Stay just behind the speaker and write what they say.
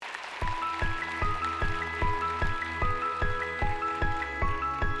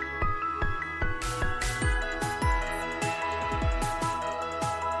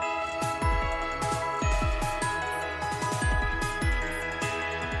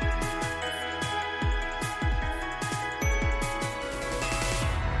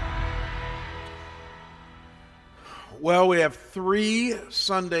Well, we have 3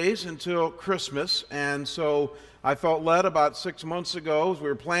 Sundays until Christmas, and so I felt led about 6 months ago, as we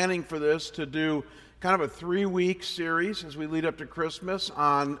were planning for this, to do kind of a 3-week series as we lead up to Christmas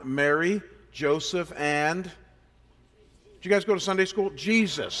on Mary, Joseph, and... Did you guys go to Sunday school?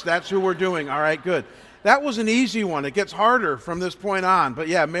 Jesus. That's who we're doing. All right, good. That was an easy one. It gets harder from this point on. But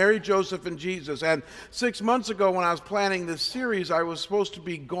yeah, Mary, Joseph, and Jesus. And 6 months ago when I was planning this series, I was supposed to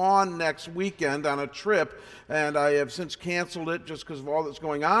be gone next weekend on a trip, and I have since canceled it just because of all that's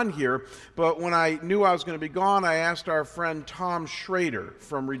going on here. But when I knew I was going to be gone, I asked our friend Tom Schrader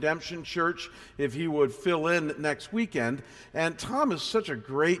from Redemption Church if he would fill in next weekend. And Tom is such a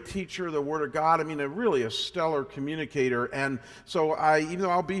great teacher of the Word of God. I mean, really a stellar communicator. And so even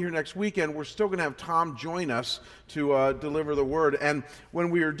though I'll be here next weekend, we're still going to have Tom join us to deliver the Word. And when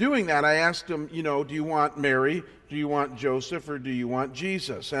we were doing that, I asked him, do you want Mary, do you want Joseph, or do you want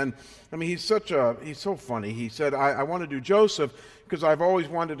Jesus? And I mean, he's so funny. He said, I want to do Joseph because I've always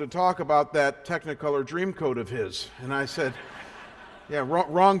wanted to talk about that Technicolor Dreamcoat of his. And I said, yeah,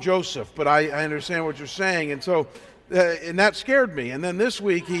 wrong Joseph, but I understand what you're saying. And so, and that scared me. And then this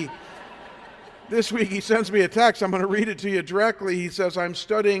week he sends me a text. I'm going to read it to you directly. He says, I'm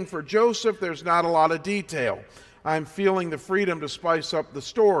studying for Joseph. There's not a lot of detail. I'm feeling the freedom to spice up the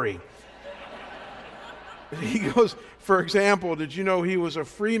story. He goes, for example, did you know he was a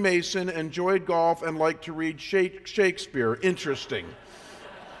Freemason, enjoyed golf, and liked to read Shakespeare? Interesting.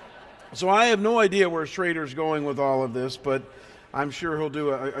 So I have no idea where Schrader's going with all of this, but I'm sure he'll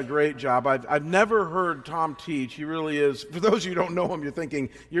do a great job. I've never heard Tom teach. He really is. For those of you who don't know him, you're thinking,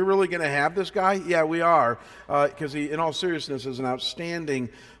 you're really going to have this guy? Yeah, we are, because he, in all seriousness, is an outstanding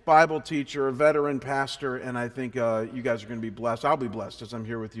Bible teacher, a veteran pastor, and I think you guys are going to be blessed. I'll be blessed as I'm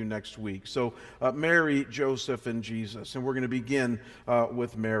here with you next week. So Mary, Joseph, and Jesus. And we're going to begin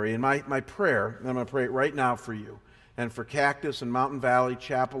with Mary. And my prayer, and I'm going to pray it right now for you, and for Cactus and Mountain Valley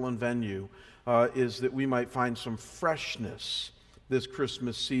Chapel and Venue, is that we might find some freshness this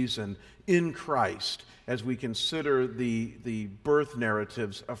Christmas season in Christ as we consider the birth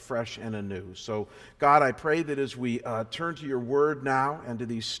narratives afresh and anew. So, God, I pray that as we turn to your word now and to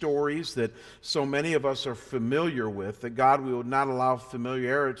these stories that so many of us are familiar with, that, God, we would not allow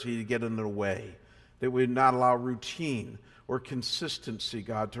familiarity to get in the way, that we would not allow routine or consistency,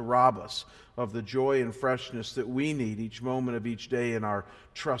 God, to rob us of the joy and freshness that we need each moment of each day in our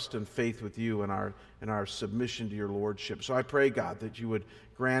trust and faith with you and our submission to your lordship. So I pray, God, that you would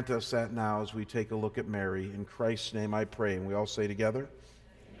grant us that now as we take a look at Mary. In Christ's name I pray. And we all say together,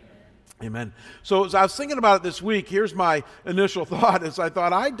 Amen. So as I was thinking about it this week, here's my initial thought,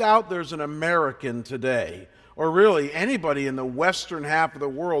 I doubt there's an American today, or really anybody in the western half of the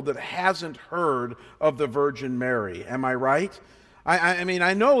world, that hasn't heard of the Virgin Mary. Am I right? I mean,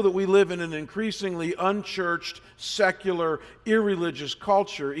 I know that we live in an increasingly unchurched, secular, irreligious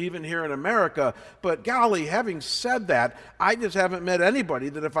culture, even here in America, but golly, having said that, I just haven't met anybody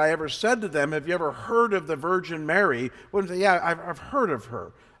that if I ever said to them, have you ever heard of the Virgin Mary, wouldn't say, yeah, I've heard of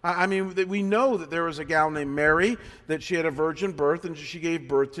her. I mean, we know that there was a gal named Mary, that she had a virgin birth, and she gave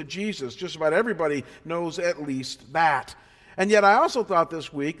birth to Jesus. Just about everybody knows at least that. And yet I also thought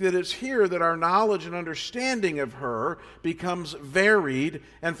this week that it's here that our knowledge and understanding of her becomes varied,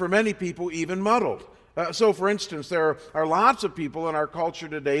 and for many people even muddled. So, for instance, there are lots of people in our culture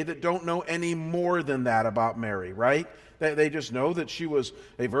today that don't know any more than that about Mary, right? They just know that she was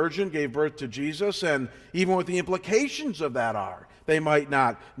a virgin, gave birth to Jesus, and even what the implications of that are, they might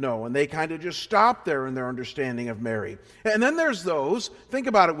not know. And they kind of just stop there in their understanding of Mary. And then there's those, think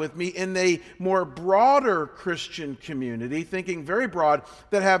about it with me, in a more broader Christian community, thinking very broad,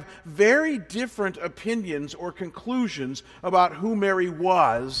 that have very different opinions or conclusions about who Mary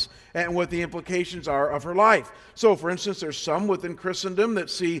was and what the implications are of her life. So, for instance, there's some within Christendom that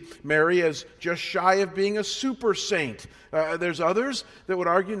see Mary as just shy of being a super saint. There's others that would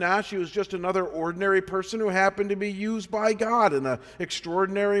argue, she was just another ordinary person who happened to be used by God in an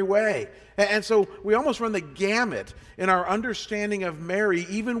extraordinary way. And so we almost run the gamut in our understanding of Mary,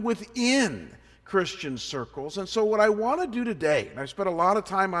 even within Christian circles. And so what I want to do today, and I spent a lot of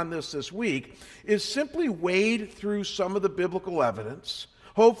time on this week, is simply wade through some of the biblical evidence,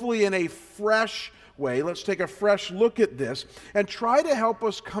 hopefully in a fresh way. Let's take a fresh look at this and try to help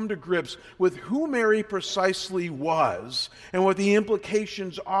us come to grips with who Mary precisely was and what the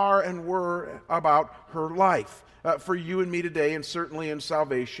implications are and were about her life for you and me today, and certainly in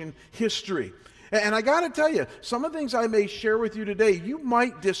salvation history. And I got to tell you, some of the things I may share with you today, you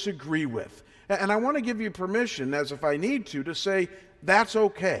might disagree with. And I want to give you permission, as if I need to say, that's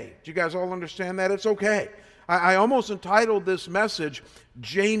okay. Do you guys all understand that? It's okay. I almost entitled this message,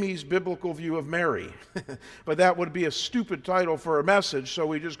 Jamie's Biblical View of Mary. But that would be a stupid title for a message, so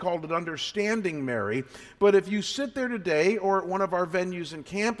we just called it Understanding Mary. But if you sit there today or at one of our venues and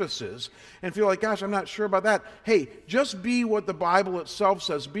campuses and feel like, gosh, I'm not sure about that, hey, just be what the Bible itself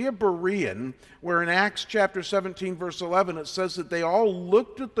says. Be a Berean, where in Acts chapter 17, verse 11, it says that they all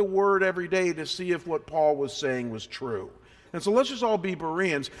looked at the Word every day to see if what Paul was saying was true. And so let's just all be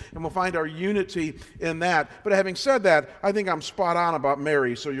Bereans, and we'll find our unity in that. But having said that, I think I'm spot on about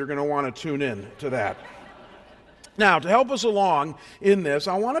Mary, so you're going to want to tune in to that. Now, to help us along in this,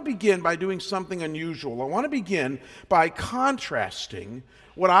 I want to begin by doing something unusual. I want to begin by contrasting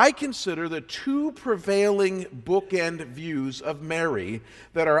what I consider the two prevailing bookend views of Mary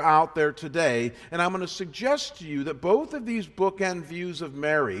that are out there today. And I'm going to suggest to you that both of these bookend views of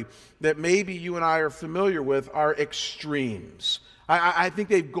Mary that maybe you and I are familiar with are extremes. I think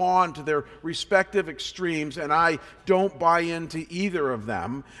they've gone to their respective extremes, and I don't buy into either of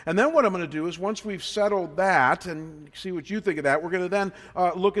them. And then what I'm going to do is, once we've settled that and see what you think of that, we're going to then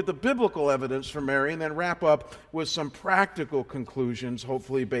look at the biblical evidence for Mary and then wrap up with some practical conclusions,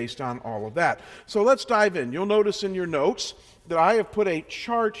 hopefully based on all of that. So let's dive in. You'll notice in your notes that I have put a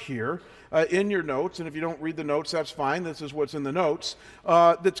chart here in your notes, and if you don't read the notes, that's fine. This is what's in the notes.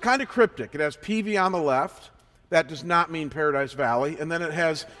 That's kind of cryptic. It has PV on the left. That does not mean Paradise Valley. And then it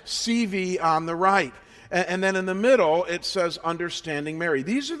has CV on the right. And then in the middle, it says Understanding Mary.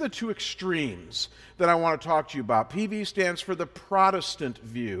 These are the two extremes that I want to talk to you about. PV stands for the Protestant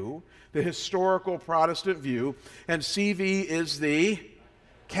view, the historical Protestant view, and CV is the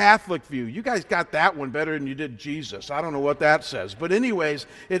Catholic view. You guys got that one better than you did Jesus. I don't know what that says. But anyways,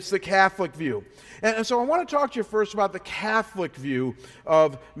 it's the Catholic view. And so I want to talk to you first about the Catholic view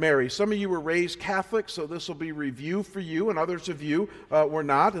of Mary. Some of you were raised Catholic, so this will be review for you, and others of you were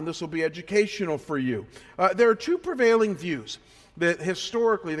not, and this will be educational for you. There are two prevailing views that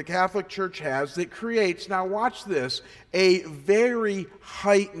historically the Catholic Church has that creates, now watch this, a very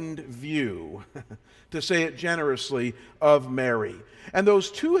heightened view, to say it generously, of Mary. And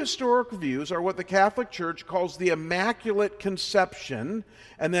those two historical views are what the Catholic Church calls the Immaculate Conception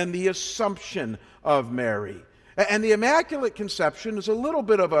and then the Assumption of Mary. And the Immaculate Conception is a little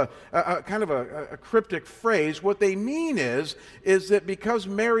bit of a kind of a cryptic phrase. What they mean is that because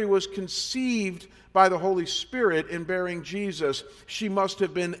Mary was conceived by the Holy Spirit in bearing Jesus, she must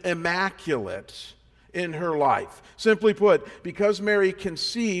have been immaculate in her life. Simply put, because Mary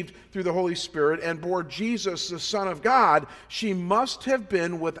conceived through the Holy Spirit and bore Jesus, the Son of God, she must have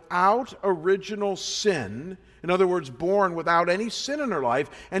been without original sin. In other words, born without any sin in her life.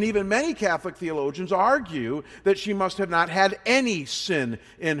 And even many Catholic theologians argue that she must have not had any sin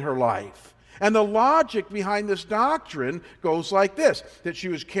in her life. And the logic behind this doctrine goes like this, that she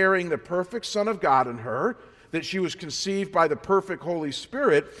was carrying the perfect Son of God in her, that she was conceived by the perfect Holy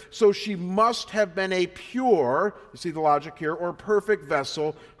Spirit, so she must have been a pure, you see the logic here, or perfect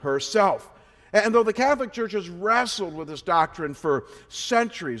vessel herself. And though the Catholic Church has wrestled with this doctrine for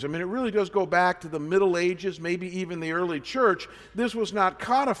centuries, I mean, it really does go back to the Middle Ages, maybe even the early church, this was not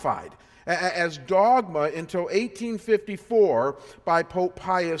codified as dogma until 1854 by Pope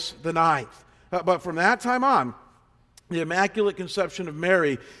Pius IX. But from that time on, the Immaculate Conception of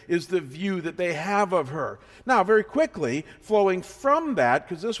Mary is the view that they have of her. Now, very quickly, flowing from that,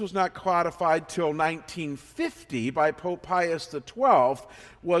 because this was not codified till 1950 by Pope Pius XII,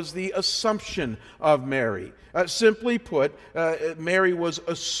 was the Assumption of Mary. Simply put, Mary was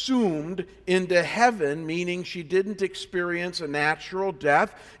assumed into heaven, meaning she didn't experience a natural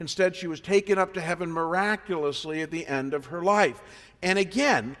death. Instead, she was taken up to heaven miraculously at the end of her life. And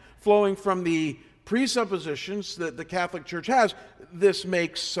again, flowing from the presuppositions that the Catholic Church has, this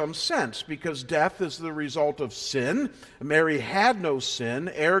makes some sense because death is the result of sin. Mary had no sin,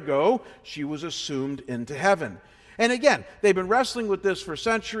 ergo, she was assumed into heaven. And again, they've been wrestling with this for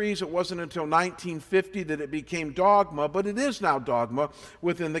centuries. It wasn't until 1950 that it became dogma, but it is now dogma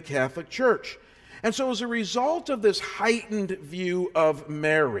within the Catholic Church. And so as a result of this heightened view of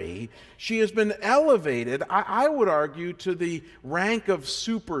Mary, she has been elevated, I would argue, to the rank of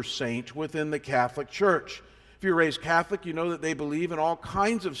super saint within the Catholic Church. If you're raised Catholic, you know that they believe in all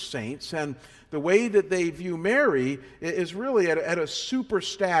kinds of saints, and the way that they view Mary is really at a super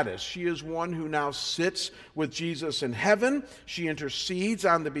status. She is one who now sits with Jesus in heaven. She intercedes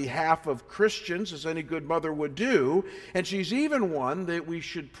on the behalf of Christians, as any good mother would do, and she's even one that we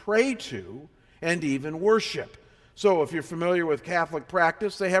should pray to and even worship. So if you're familiar with Catholic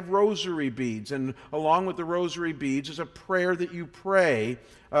practice, they have rosary beads, and along with the rosary beads is a prayer that you pray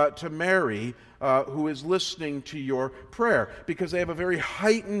to Mary, who is listening to your prayer, because they have a very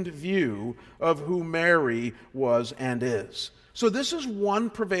heightened view of who Mary was and is. So this is one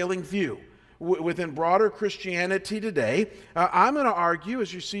prevailing view within broader Christianity today. I'm going to argue,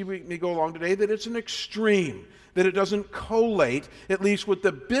 as you see me go along today, that it's an extreme, that it doesn't collate, at least with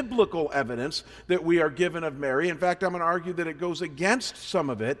the biblical evidence that we are given of Mary. In fact, I'm going to argue that it goes against some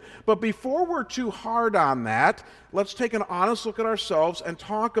of it. But before we're too hard on that, let's take an honest look at ourselves and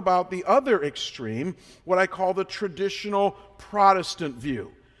talk about the other extreme, what I call the traditional Protestant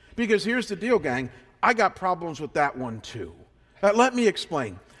view. Because here's the deal, gang, I got problems with that one too. Let me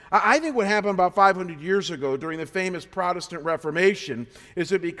explain. I think what happened about 500 years ago during the famous Protestant Reformation is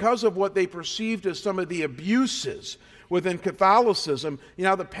that because of what they perceived as some of the abuses within Catholicism,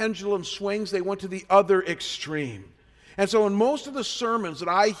 the pendulum swings, they went to the other extreme. And so in most of the sermons that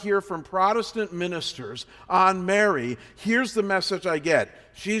I hear from Protestant ministers on Mary, here's the message I get.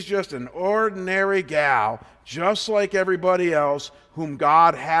 She's just an ordinary gal, just like everybody else, whom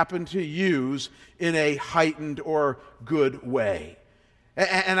God happened to use in a heightened or good way.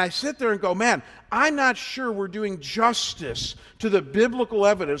 And I sit there and go, man, I'm not sure we're doing justice to the biblical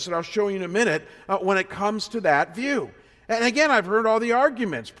evidence that I'll show you in a minute when it comes to that view. And again, I've heard all the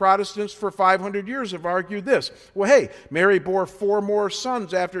arguments. Protestants for 500 years have argued this. Well, hey, Mary bore 4 more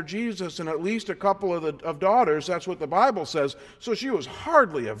sons after Jesus and at least a couple of daughters. That's what the Bible says. So she was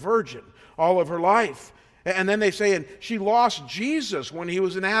hardly a virgin all of her life. And then they say, and she lost Jesus when he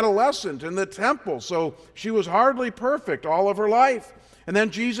was an adolescent in the temple. So she was hardly perfect all of her life. And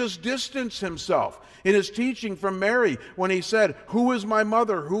then Jesus distanced himself in his teaching from Mary when he said, "Who is my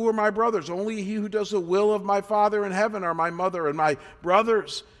mother? Who are my brothers? Only he who does the will of my Father in heaven are my mother and my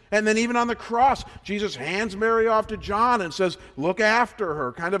brothers." And then even on the cross, Jesus hands Mary off to John and says, "Look after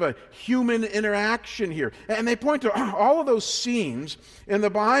her," kind of a human interaction here. And they point to all of those scenes in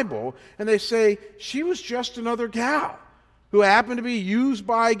the Bible, and they say, she was just another gal who happened to be used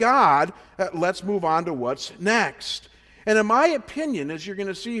by God. Let's move on to what's next. And in my opinion, as you're going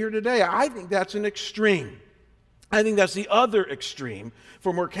to see here today, I think that's an extreme. I think that's the other extreme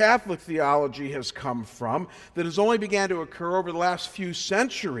from where Catholic theology has come from, that has only began to occur over the last few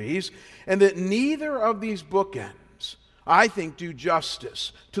centuries, and that neither of these bookends, I think, do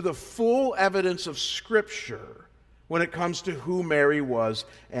justice to the full evidence of Scripture when it comes to who Mary was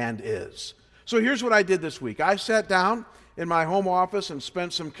and is. So here's what I did this week. I sat down in my home office and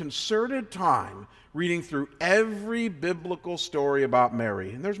spent some concerted time reading through every biblical story about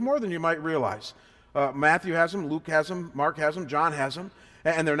Mary. And there's more than you might realize. Matthew has them, Luke has them, Mark has them, John has them.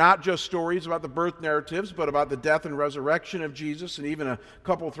 And they're not just stories about the birth narratives, but about the death and resurrection of Jesus, and even a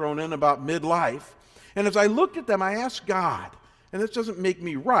couple thrown in about midlife. And as I looked at them, I asked God, and this doesn't make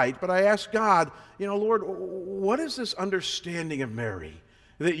me right, but I asked God, Lord, what is this understanding of Mary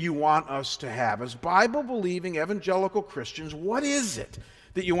that you want us to have? As Bible-believing evangelical Christians, what is it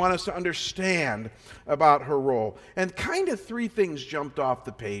that you want us to understand about her role? And kind of 3 things jumped off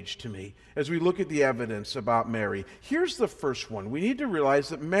the page to me as we look at the evidence about Mary. Here's the first one. We need to realize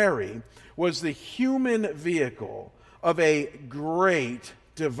that Mary was the human vehicle of a great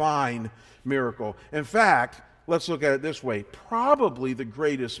divine miracle. In fact, let's look at it this way. Probably the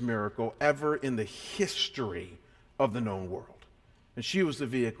greatest miracle ever in the history of the known world. And she was the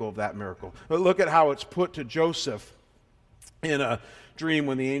vehicle of that miracle. But look at how it's put to Joseph in a dream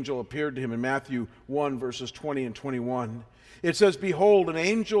when the angel appeared to him in Matthew 1, verses 20 and 21. It says, "Behold, an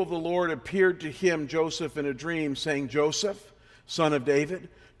angel of the Lord appeared to him, Joseph, in a dream, saying, Joseph, son of David,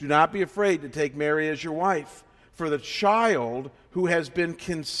 do not be afraid to take Mary as your wife, for the child who has been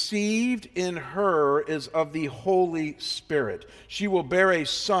conceived in her is of the Holy Spirit. She will bear a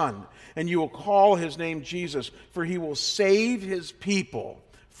son, and you will call his name Jesus, for he will save his people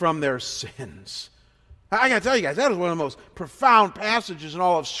from their sins." I got to tell you guys, that is one of the most profound passages in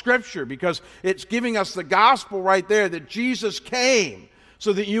all of Scripture, because it's giving us the gospel right there that Jesus came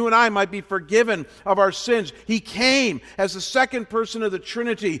so that you and I might be forgiven of our sins. He came as the second person of the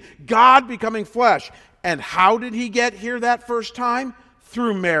Trinity, God becoming flesh. And how did he get here that first time?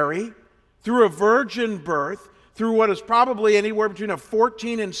 Through Mary, through a virgin birth, through what is probably anywhere between a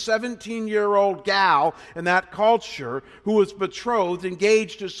 14 and 17-year-old gal in that culture who was betrothed,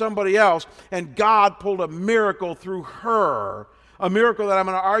 engaged to somebody else, and God pulled a miracle through her, a miracle that I'm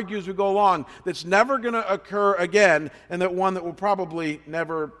going to argue as we go along that's never going to occur again, and that one that will probably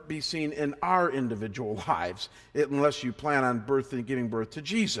never be seen in our individual lives, unless you plan on giving birth to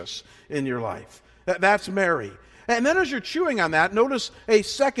Jesus in your life. That's Mary. And then as you're chewing on that, notice a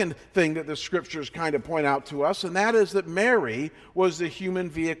second thing that the scriptures kind of point out to us, and that is that Mary was the human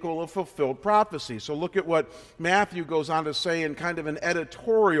vehicle of fulfilled prophecy. So look at what Matthew goes on to say in kind of an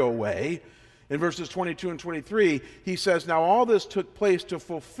editorial way. In verses 22 and 23, he says, "Now all this took place to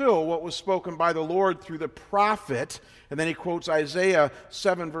fulfill what was spoken by the Lord through the prophet." And then he quotes Isaiah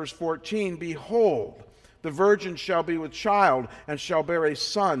 7, verse 14, "Behold, the virgin shall be with child and shall bear a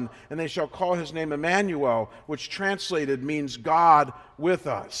son, and they shall call his name Emmanuel," which translated means God with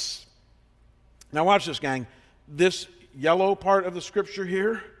us. Now watch this, gang. This yellow part of the scripture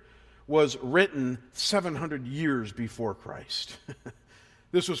here was written 700 years before Christ.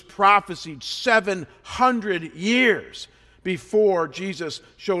 This was prophesied 700 years before Jesus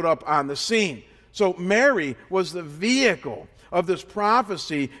showed up on the scene. So Mary was the vehicle of this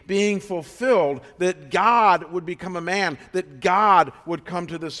prophecy being fulfilled, that God would become a man, that God would come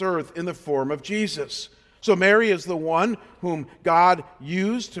to this earth in the form of Jesus. So Mary is the one whom God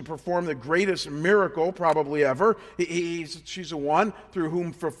used to perform the greatest miracle probably ever. She's the one through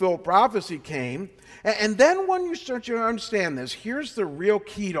whom fulfilled prophecy came. And then when you start to understand this, here's the real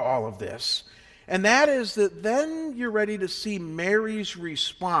key to all of this. And that is that then you're ready to see Mary's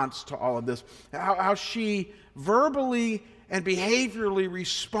response to all of this, how she verbally and behaviorally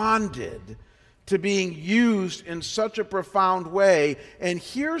responded to being used in such a profound way. And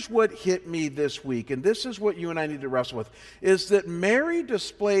here's what hit me this week, and this is what you and I need to wrestle with, is that Mary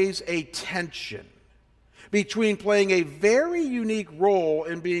displays a tension between playing a very unique role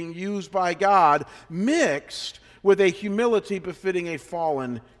in being used by God, mixed with a humility befitting a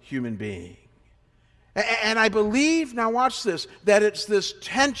fallen human being. And I believe, now watch this, that it's this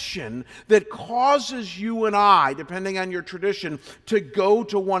tension that causes you and I, depending on your tradition, to go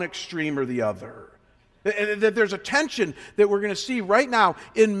to one extreme or the other. That there's a tension that we're going to see right now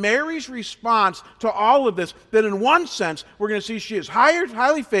in Mary's response to all of this, that in one sense, we're going to see she is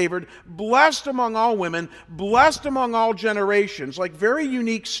highly favored, blessed among all women, blessed among all generations, like very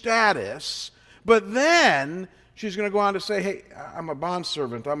unique status, but then she's going to go on to say, hey, I'm a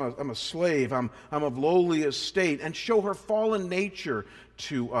bondservant, I'm a slave, I'm of lowly estate, and show her fallen nature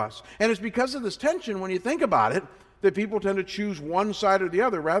to us. And it's because of this tension, when you think about it, that people tend to choose one side or the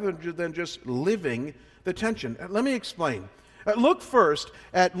other rather than just living the tension. Let me explain. Look first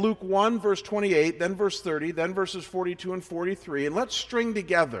at Luke 1, verse 28, then verse 30, then verses 42 and 43, and let's string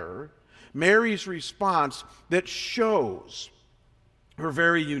together Mary's response that shows her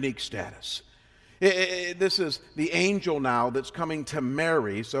very unique status. This is the angel now that's coming to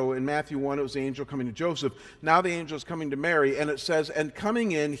Mary. So in Matthew 1, it was the angel coming to Joseph. Now the angel is coming to Mary, and it says, "And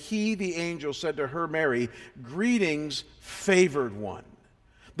coming in, he, the angel, said to her, Mary, greetings, favored one.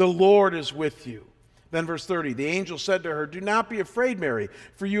 The Lord is with you." Then verse 30, the angel said to her, "Do not be afraid, Mary,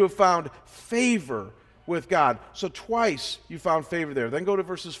 for you have found favor with God." So twice you found favor there. Then go to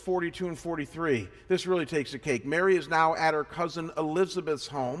verses 42 and 43. This really takes the cake. Mary is now at her cousin Elizabeth's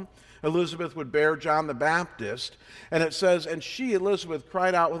home. Elizabeth would bear John the Baptist. And it says, "And she, Elizabeth,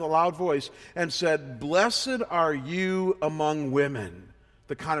 cried out with a loud voice and said, 'Blessed are you among women.'"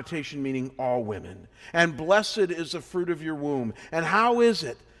 The connotation meaning all women. "And blessed is the fruit of your womb. And how is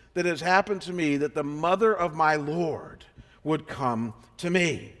it that it has happened to me that the mother of my Lord would come to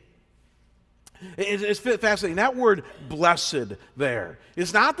me?" It's fascinating. That word blessed there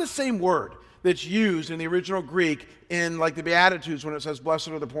is not the same word that's used in the original Greek in like the Beatitudes when it says, "Blessed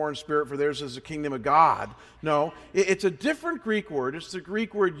are the poor in spirit, for theirs is the kingdom of God." No, it's a different Greek word. It's the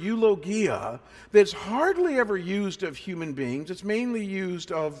Greek word eulogia that's hardly ever used of human beings. It's mainly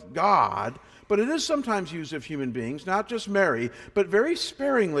used of God, but it is sometimes used of human beings, not just Mary, but very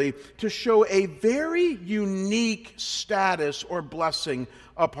sparingly to show a very unique status or blessing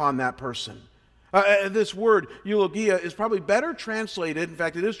upon that person. This word, eulogia, is probably better translated, in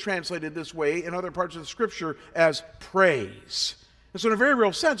fact, it is translated this way in other parts of the Scripture as praise. And so in a very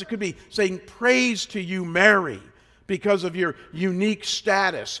real sense, it could be saying praise to you, Mary, because of your unique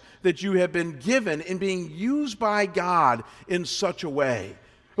status that you have been given in being used by God in such a way.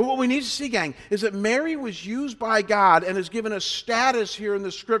 But what we need to see, gang, is that Mary was used by God and is given a status here in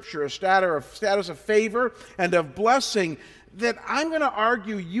the Scripture, a status of favor and of blessing that I'm going to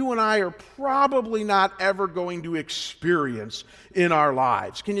argue you and I are probably not ever going to experience in our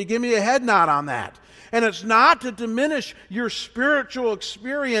lives. Can you give me a head nod on that? And it's not to diminish your spiritual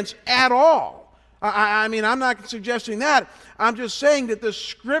experience at all. I mean, I'm not suggesting that. I'm just saying that the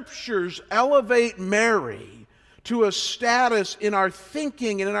Scriptures elevate Mary to a status in our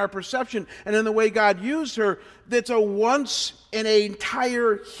thinking and in our perception and in the way God used her that's a once in an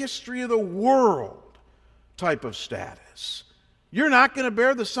entire history of the world type of status. You're not going to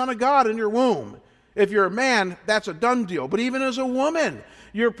bear the Son of God in your womb. If you're a man, that's a done deal. But even as a woman,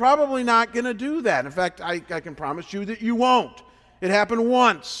 you're probably not going to do that. In fact, I can promise you that you won't. It happened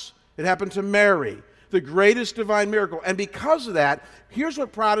once. It happened to Mary, the greatest divine miracle. And because of that, here's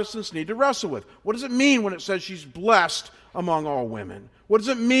what Protestants need to wrestle with. What does it mean when it says she's blessed among all women? What does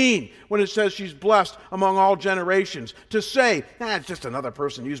it mean when it says she's blessed among all generations? To say, it's just another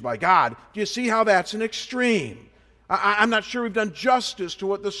person used by God. Do you see how that's an extreme? I'm not sure we've done justice to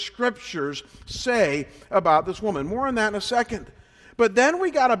what the Scriptures say about this woman. More on that in a second. But then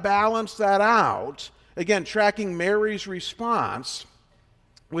we got to balance that out, again, tracking Mary's response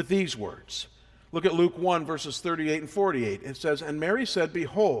with these words. Look at Luke 1, verses 38 and 48. It says, "And Mary said,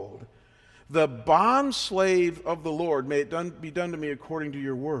 Behold, the bondslave of the Lord, may it be done to me according to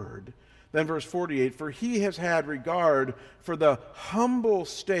your word." Then verse 48, "For he has had regard for the humble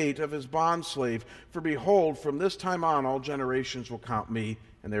state of his bondslave. For behold, from this time on all generations will count me,"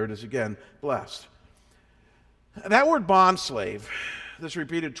 and there it is again, blessed. That word bondslave, this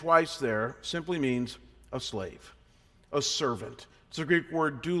repeated twice there, simply means a slave, a servant. It's a Greek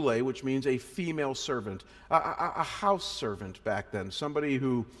word doule, which means a female servant, a house servant back then, somebody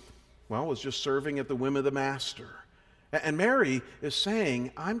who, was just serving at the whim of the master. And Mary is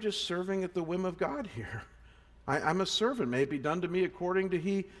saying, I'm just serving at the whim of God here. I'm a servant. May it be done to me according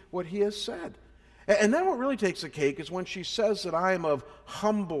to what he has said. And then what really takes the cake is when she says that I am of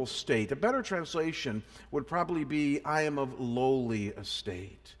humble state. A better translation would probably be, I am of lowly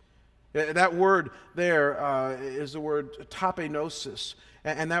estate. That word there is the word tapenosis.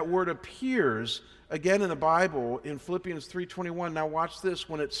 And that word appears again in the Bible in Philippians 3:21. Now watch this.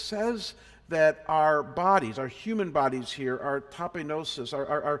 When it says that our bodies, our human bodies here, our tapenosis,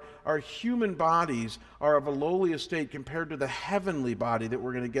 our human bodies are of a lowly estate compared to the heavenly body that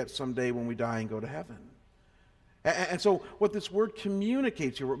we're going to get someday when we die and go to heaven. And so what this word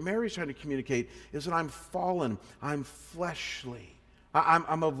communicates here, what Mary's trying to communicate, is that I'm fallen, I'm fleshly,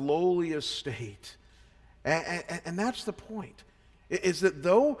 I'm of lowly estate. And that's the point, is that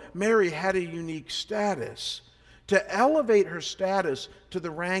though Mary had a unique status, to elevate her status to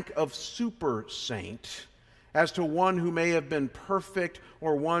the rank of super saint, as to one who may have been perfect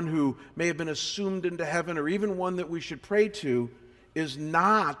or one who may have been assumed into heaven or even one that we should pray to, is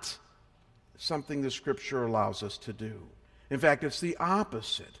not something the Scripture allows us to do. In fact, it's the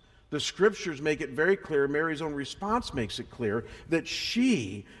opposite. The Scriptures make it very clear, Mary's own response makes it clear, that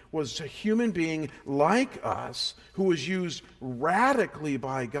she was a human being like us who was used radically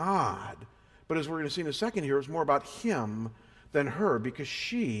by God. But as we're going to see in a second here, it's more about him than her, because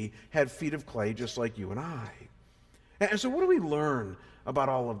she had feet of clay just like you and I. And so what do we learn about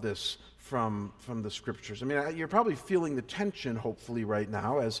all of this from the Scriptures? I mean, you're probably feeling the tension, hopefully, right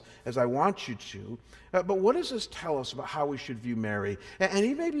now, as I want you to. But what does this tell us about how we should view Mary?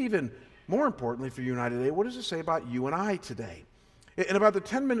 And maybe even more importantly for you and I today, what does it say about you and I today? In about the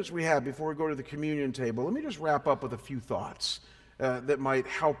 10 minutes we have before we go to the communion table, let me just wrap up with a few thoughts that might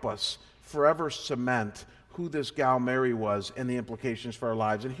help us forever cement who this gal Mary was and the implications for our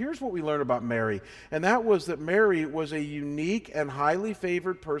lives. And here's what we learn about Mary, and that was that Mary was a unique and highly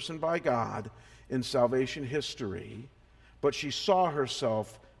favored person by God in salvation history, but she saw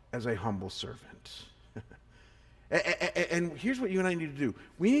herself as a humble servant. And here's what you and I need to do.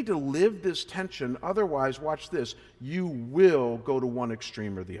 We need to live this tension, otherwise, watch this, you will go to one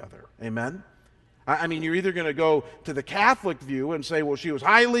extreme or the other. Amen? I mean, you're either going to go to the Catholic view and say, well, she was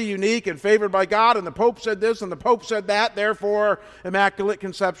highly unique and favored by God, and the Pope said this, and the Pope said that, therefore, Immaculate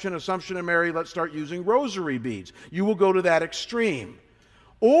Conception, Assumption of Mary, let's start using rosary beads. You will go to that extreme.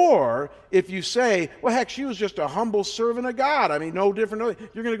 Or, if you say, well, heck, she was just a humble servant of God, I mean, no different,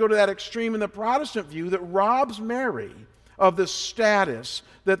 you're going to go to that extreme in the Protestant view that robs Mary of the status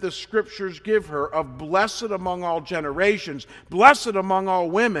that the Scriptures give her of blessed among all generations, blessed among all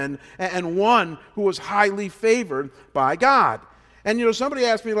women, and one who was highly favored by God. And, somebody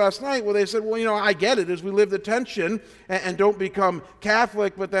asked me last night, they said, I get it as we live the tension and don't become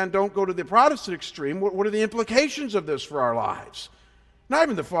Catholic, but then don't go to the Protestant extreme. What are the implications of this for our lives? Not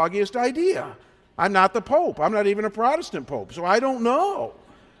even the foggiest idea. I'm not the Pope. I'm not even a Protestant Pope, so I don't know.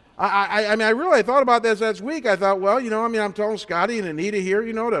 I thought about this last week. I thought, I'm telling Scotty and Anita here,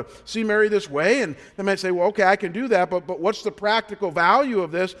 to see Mary this way. And they might say, well, okay, I can do that, but what's the practical value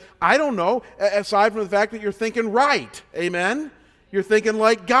of this? I don't know, aside from the fact that you're thinking right. Amen? You're thinking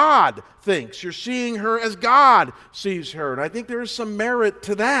like God thinks. You're seeing her as God sees her. And I think there is some merit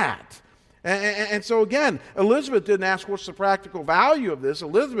to that. And so again, Elizabeth didn't ask what's the practical value of this.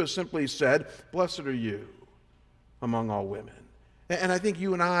 Elizabeth simply said, blessed are you among all women. And I think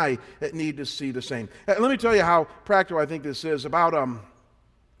you and I need to see the same. Let me tell you how practical I think this is. About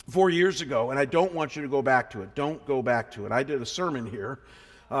 4 years ago, and I don't want you to go back to it. Don't go back to it. I did a sermon here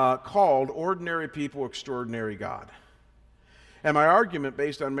called Ordinary People, Extraordinary God. And my argument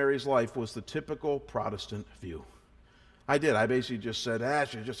based on Mary's life was the typical Protestant view. I did. I basically just said,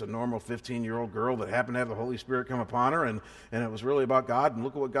 she's just a normal 15-year-old girl that happened to have the Holy Spirit come upon her, and it was really about God, and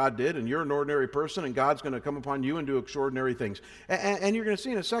look at what God did, and you're an ordinary person, and God's going to come upon you and do extraordinary things. And you're going to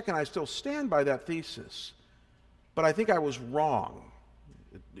see in a second, I still stand by that thesis. But I think I was wrong.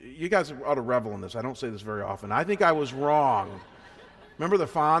 You guys ought to revel in this. I don't say this very often. I think I was wrong. Remember the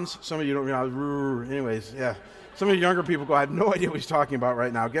Fonz? Some of you don't know. Anyways, yeah. Some of you younger people go, I have no idea what he's talking about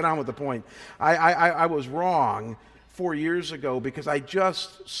right now. Get on with the point. I was wrong 4 years ago because I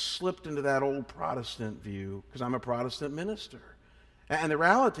just slipped into that old Protestant view because I'm a Protestant minister. And the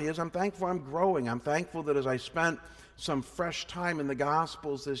reality is I'm thankful I'm growing. I'm thankful that as I spent some fresh time in the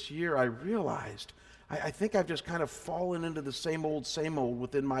Gospels this year, I realized I think I've just kind of fallen into the same old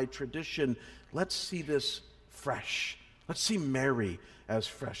within my tradition. Let's see this fresh. Let's see Mary as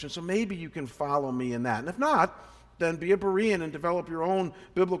fresh. And so maybe you can follow me in that. And if not, then be a Berean and develop your own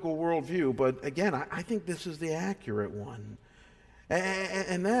biblical worldview. But again, I think this is the accurate one.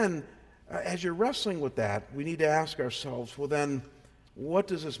 And then, as you're wrestling with that, we need to ask ourselves, well then, what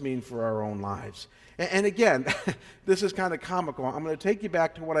does this mean for our own lives? And again, this is kind of comical. I'm going to take you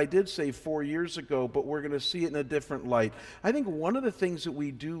back to what I did say 4 years ago, but we're going to see it in a different light. I think one of the things that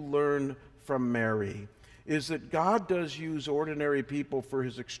we do learn from Mary is that God does use ordinary people for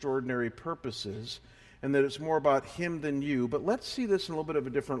his extraordinary purposes, and that it's more about him than you. But let's see this in a little bit of a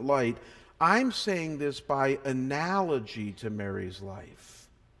different light. I'm saying this by analogy to Mary's life,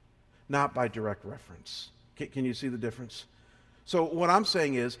 not by direct reference. Can you see the difference? So what I'm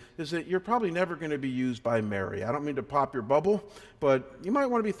saying is that you're probably never going to be used by Mary. I don't mean to pop your bubble, but you might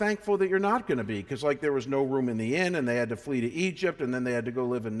want to be thankful that you're not going to be, because like there was no room in the inn, and they had to flee to Egypt, and then they had to go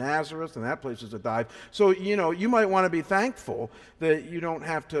live in Nazareth, and that place is a dive. So, you might want to be thankful that you don't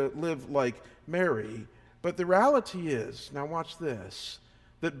have to live like Mary. But the reality is, now watch this,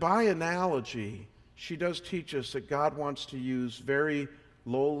 that by analogy, she does teach us that God wants to use very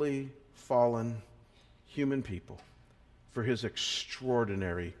lowly, fallen human people for his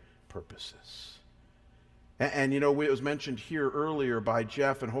extraordinary purposes. And it was mentioned here earlier by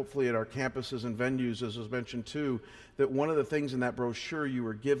Jeff, and hopefully at our campuses and venues, as was mentioned too, that one of the things in that brochure you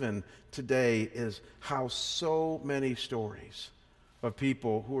were given today is how so many stories of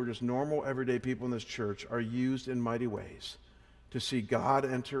people who are just normal, everyday people in this church are used in mighty ways to see God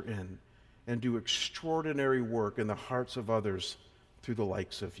enter in and do extraordinary work in the hearts of others through the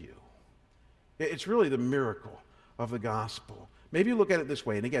likes of you. It's really the miracle of the gospel. Maybe you look at it this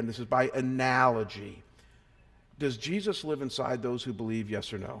way, and again, this is by analogy. Does Jesus live inside those who believe,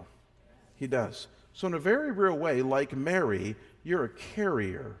 yes or no? He does. So in a very real way, like Mary, you're a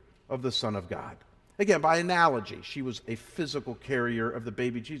carrier of the Son of God. Again, by analogy, she was a physical carrier of the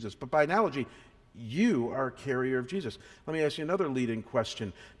baby Jesus. But by analogy, you are a carrier of Jesus. Let me ask you another leading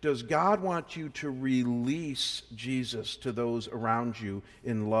question. Does God want you to release Jesus to those around you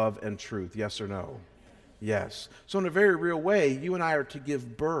in love and truth? Yes or no? Yes. So in a very real way, you and I are to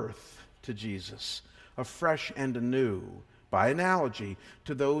give birth to Jesus, afresh and anew, by analogy,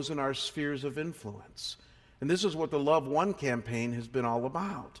 to those in our spheres of influence. And this is what the Love One campaign has been all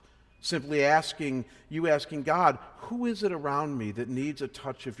about. Simply asking God, who is it around me that needs a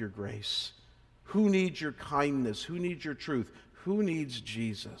touch of your grace? Who needs your kindness? Who needs your truth? Who needs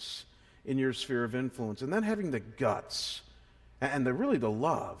Jesus in your sphere of influence? And then having the guts and really the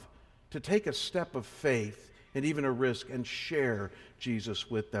love to take a step of faith and even a risk and share Jesus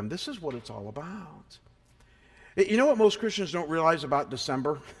with them. This is what it's all about. You know what most Christians don't realize about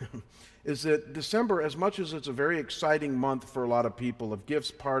December? Is that December, as much as it's a very exciting month for a lot of people, of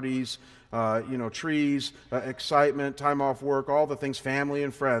gifts, parties, trees, excitement, time off work, all the things, family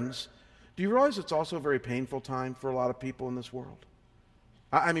and friends, do you realize it's also a very painful time for a lot of people in this world?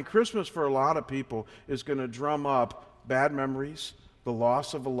 I mean, Christmas for a lot of people is going to drum up bad memories, the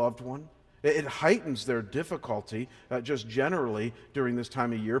loss of a loved one. It heightens their difficulty just generally during this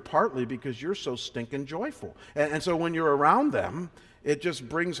time of year, partly because you're so stinking joyful. And so when you're around them, it just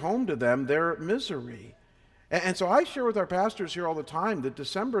brings home to them their misery. And so I share with our pastors here all the time that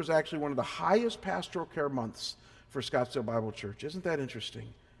December is actually one of the highest pastoral care months for Scottsdale Bible Church. Isn't that interesting?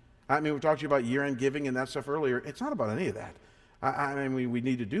 I mean, we talked to you about year-end giving and that stuff earlier. It's not about any of that. I mean, we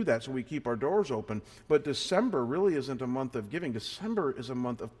need to do that so we keep our doors open. But December really isn't a month of giving. December is a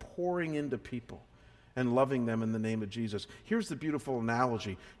month of pouring into people and loving them in the name of Jesus. Here's the beautiful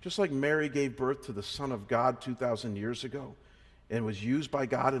analogy. Just like Mary gave birth to the Son of God 2,000 years ago and was used by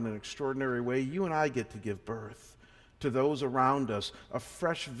God in an extraordinary way, you and I get to give birth to those around us a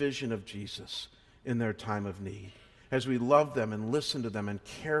fresh vision of Jesus in their time of need. As we love them and listen to them and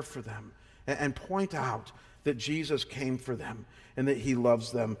care for them and point out that Jesus came for them and that he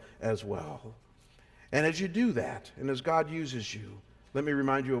loves them as well. And as you do that, and as God uses you, let me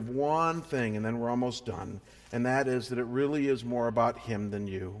remind you of one thing, and then we're almost done, and that is that it really is more about him than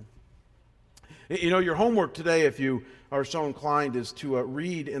you. You know, your homework today, if you are so inclined, is to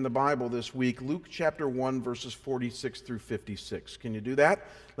read in the Bible this week Luke chapter 1, verses 46 through 56. Can you do that?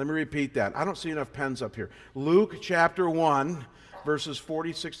 Let me repeat that. I don't see enough pens up here. Luke chapter 1, verses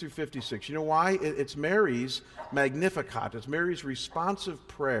 46 through 56. You know why? It's Mary's Magnificat. It's Mary's responsive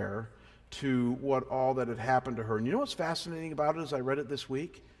prayer to all that had happened to her. And you know what's fascinating about it as I read it this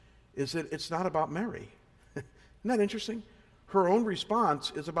week? Is that it's not about Mary. Isn't that interesting? Her own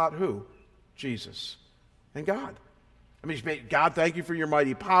response is about who? Jesus and God. I mean, God, thank you for your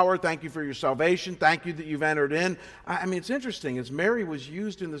mighty power. Thank you for your salvation. Thank you that you've entered in. I mean, it's interesting. As Mary was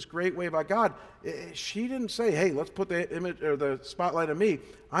used in this great way by God, she didn't say, hey, let's put the image or the spotlight on me.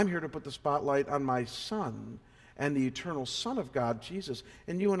 I'm here to put the spotlight on my Son and the eternal Son of God, Jesus.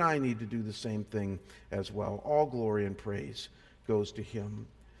 And you and I need to do the same thing as well. All glory and praise goes to him.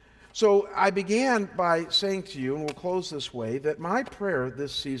 So I began by saying to you, and we'll close this way, that my prayer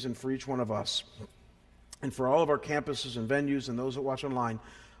this season for each one of us, and for all of our campuses and venues and those that watch online,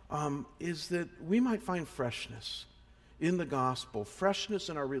 is that we might find freshness in the gospel, freshness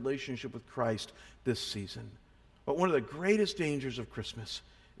in our relationship with Christ this season. But one of the greatest dangers of Christmas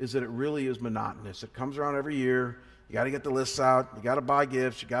is that it really is monotonous. It comes around every year. You got to get the lists out. You got to buy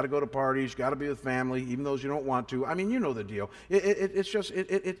gifts. You got to go to parties. You got to be with family, even those you don't want to. I mean, you know the deal.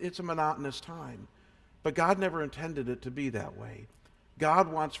 It's a monotonous time. But God never intended it to be that way.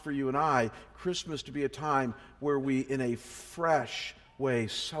 God wants for you and I Christmas to be a time where we, in a fresh way,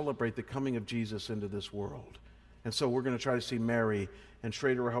 celebrate the coming of Jesus into this world. And so we're going to try to see Mary, and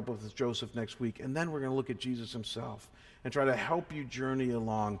Schrader will help us with Joseph next week. And then we're going to look at Jesus himself and try to help you journey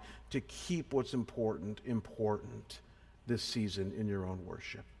along to keep what's important this season in your own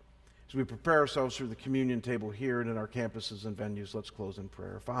worship. As we prepare ourselves for the communion table here and in our campuses and venues, let's close in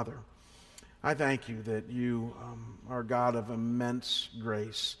prayer. Father, I thank you that you are God of immense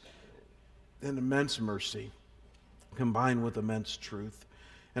grace and immense mercy combined with immense truth.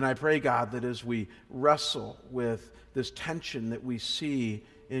 And I pray, God, that as we wrestle with this tension that we see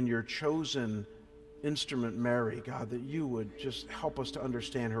in your chosen instrument, Mary, God, that you would just help us to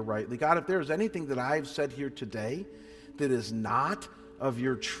understand her rightly. God, if there's anything that I've said here today that is not of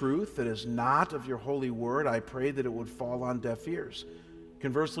your truth, that is not of your holy word, I pray that it would fall on deaf ears.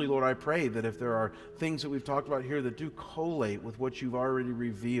 Conversely, Lord, I pray that if there are things that we've talked about here that do collate with what you've already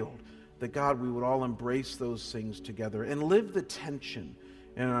revealed, that, God, we would all embrace those things together and live the tension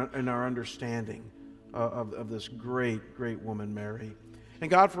in our understanding of this great, great woman, Mary. And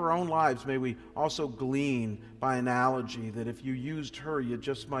God, for our own lives, may we also glean by analogy that if you used her, you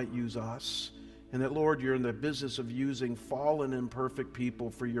just might use us. And that, Lord, you're in the business of using fallen, imperfect people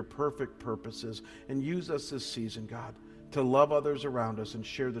for your perfect purposes. And use us this season, God, to love others around us and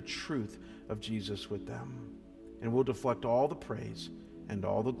share the truth of Jesus with them. And we'll deflect all the praise and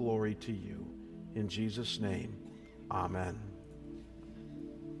all the glory to you. In Jesus' name, amen.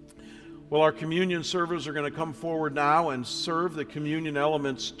 Well, our communion servers are going to come forward now and serve the communion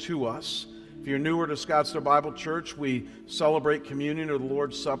elements to us. If you're newer to Scottsdale Bible Church, we celebrate communion or the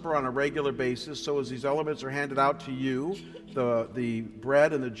Lord's Supper on a regular basis. So as these elements are handed out to you, the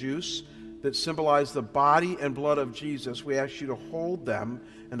bread and the juice that symbolize the body and blood of Jesus, we ask you to hold them,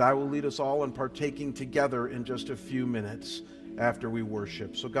 and I will lead us all in partaking together in just a few minutes after we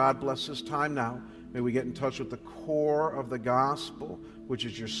worship. So God bless this time now. May we get in touch with the core of the gospel, which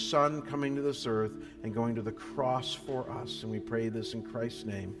is your Son coming to this earth and going to the cross for us. And we pray this in Christ's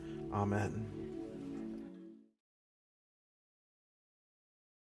name. Amen.